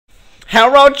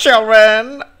Hello,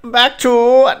 children. Back to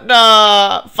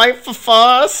the fight for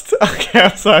first. Okay,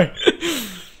 I'm sorry.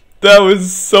 That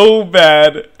was so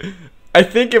bad. I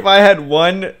think if I had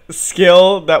one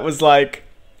skill that was like,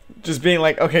 just being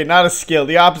like, okay, not a skill,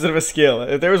 the opposite of a skill.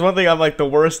 If there was one thing I'm like the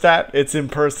worst at, it's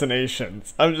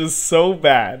impersonations. I'm just so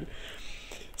bad.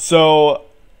 So,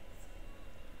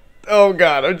 oh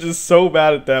god, I'm just so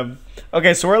bad at them.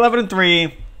 Okay, so we're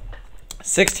 11-3,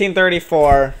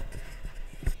 1634.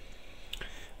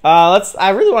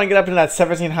 I really want to get up into that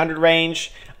 1700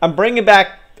 range. I'm bringing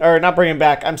back, or not bringing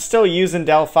back, I'm still using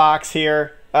Del Fox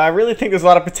here. I really think there's a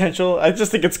lot of potential. I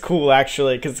just think it's cool,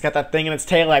 actually, because it's got that thing in its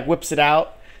tail, like, whips it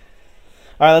out.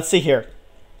 Alright, let's see here.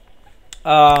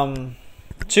 2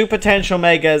 potential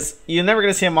megas. You're never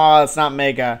going to see them all. It's not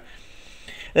mega.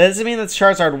 That doesn't mean that's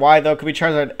Charizard Y, though. It could be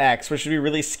Charizard X, which would be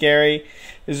really scary.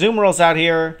 The Azumarill's out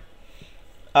here.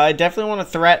 I definitely want to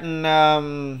threaten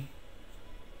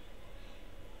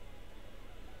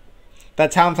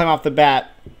that Talonflame off the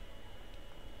bat.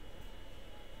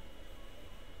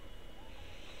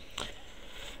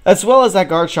 As well as that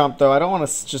Garchomp, though. I don't want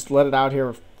to just let it out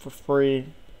here for free.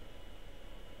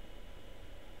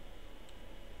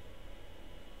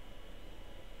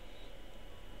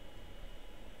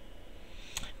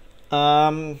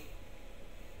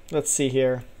 Let's see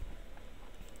here.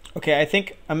 Okay, I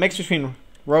think a mix between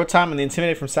Rotom and the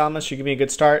Intimidate from Salamis should give me a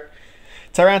good start.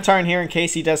 Tyranitar in here in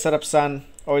case he does set up Sun.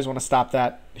 Always want to stop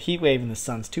that. Heat Wave in the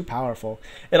Sun's too powerful.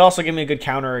 It also gives me a good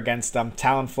counter against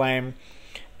Talonflame.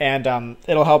 And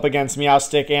it'll help against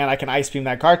Meowstic, and I can Ice Beam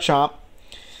that Garchomp.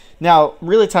 Now,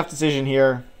 really tough decision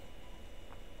here.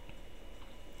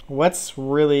 What's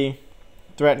really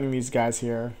threatening these guys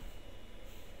here?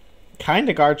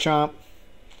 Kinda Garchomp.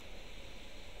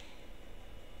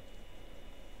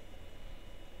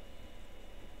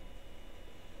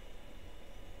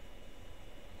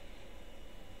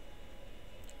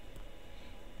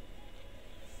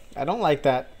 I don't like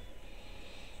that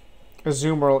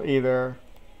Azumarill either.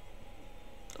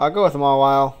 I'll go with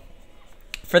Mawile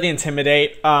for the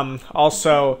Intimidate.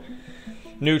 Also,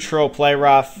 neutral, play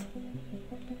rough.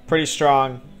 Pretty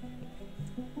strong.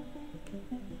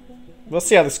 We'll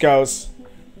see how this goes.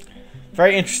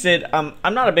 Very interested. I'm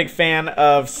not a big fan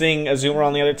of seeing Azumarill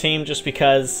on the other team just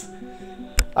because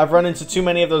I've run into too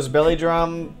many of those belly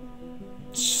drum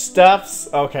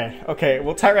stuffs. Okay.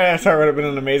 Well, Tyranitar would have been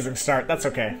an amazing start. That's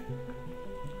okay.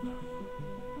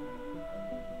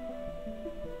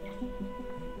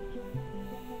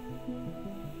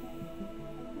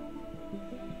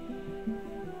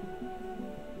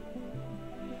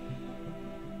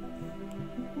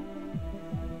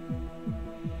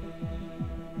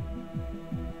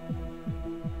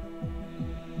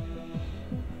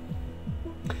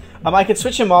 I could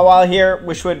switch him Mawile here,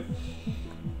 which would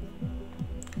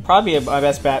probably be my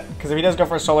best bet, because if he does go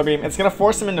for a Solar Beam, it's going to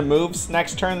force him into moves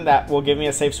next turn that will give me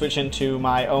a safe switch into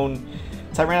my own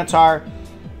Tyranitar.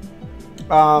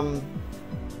 How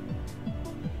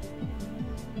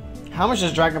much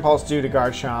does Dragon Pulse do to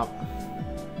Garchomp?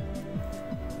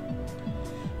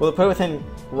 Will it put it within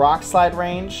Rock Slide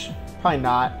range? Probably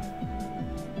not.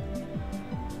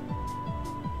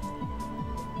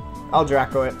 I'll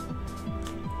Draco it.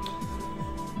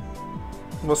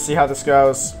 We'll see how this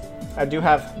goes. I do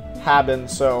have Habin,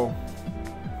 so...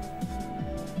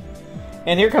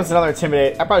 And here comes another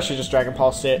Intimidate. I probably should just Dragon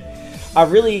Pulse it. I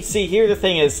really... See, here the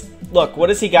thing is... Look, what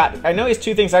has he got? I know he has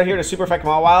 2 things out here to Super Effect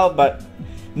Mawile, but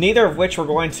neither of which were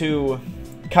going to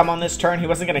come on this turn. He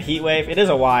wasn't going to Heat Wave. It is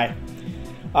a Y.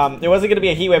 There wasn't going to be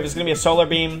a Heat Wave. It was going to be a Solar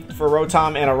Beam for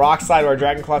Rotom and a Rock Slide or a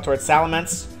Dragon Claw towards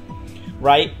Salamence.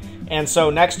 Right? And so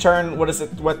next turn, what is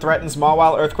it? What threatens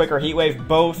Mawile, Earthquake, or Heat Wave?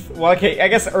 Both. Well, okay, I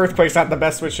guess Earthquake's not the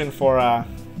best switch in for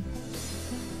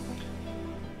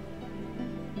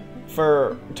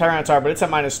Tyranitar, but it's at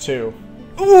 -2.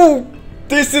 Ooh!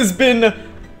 This has been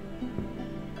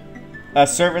a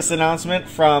service announcement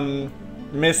from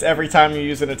miss every time you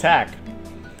use an attack.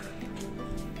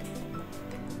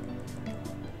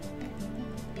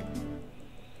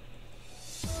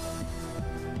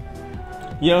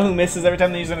 You know who misses every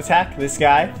time they use an attack? This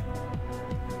guy.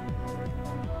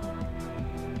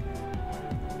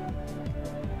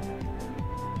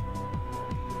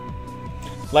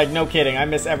 Like, no kidding. I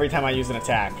miss every time I use an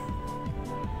attack.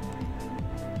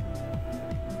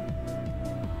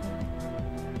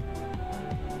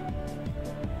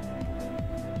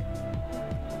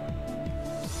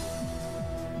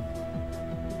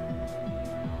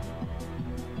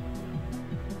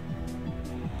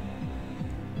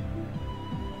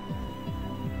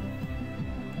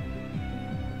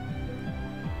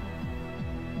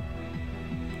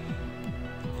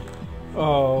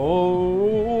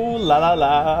 Oh, la la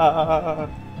la.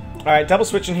 Alright, double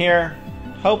switching here.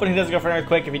 Hoping he doesn't go for an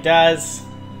earthquake. If he does,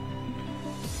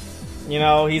 you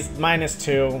know, he's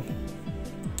 -2.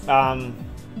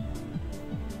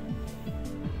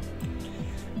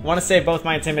 Want to save both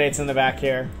my Intimidates in the back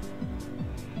here.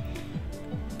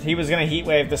 He was going to Heat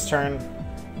Wave this turn.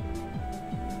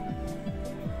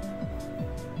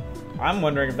 I'm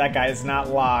wondering if that guy is not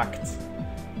locked.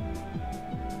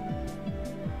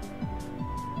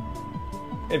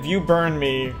 If you burn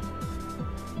me...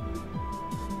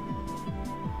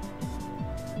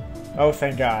 Oh,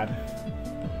 thank God.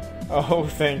 Oh,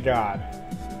 thank God.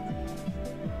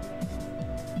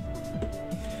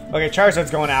 Okay,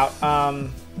 Charizard's going out.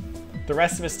 The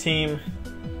rest of his team...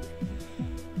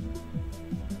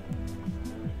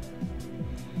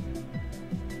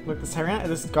 Look,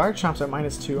 this guard chomp's at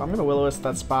 -2. I'm going to Will-O-Wisp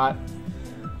that spot.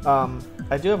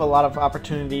 I do have a lot of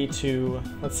opportunity to...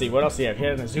 Let's see, what else do you have? He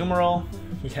had an Azumarill.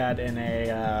 He had in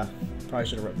a... probably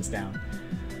should have wrote this down.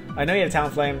 I know he had a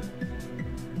Talonflame.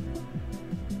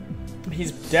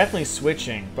 He's definitely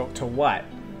switching, but to what?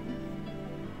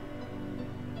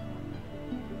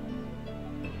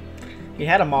 He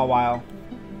had a Mawile.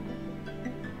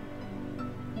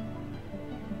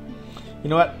 You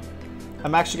know what?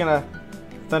 I'm actually gonna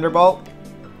Thunderbolt.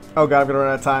 Oh god, I'm gonna run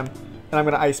out of time. And I'm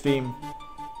gonna Ice Beam.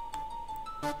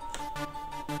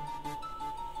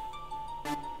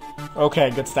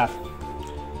 Okay, good stuff.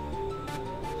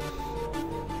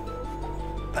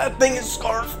 That thing is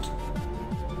scarfed.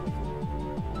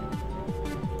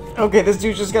 Okay, this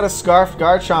dude just got a scarfed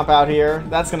Garchomp out here.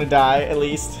 That's gonna die, at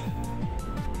least.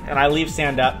 And I leave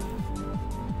stand up.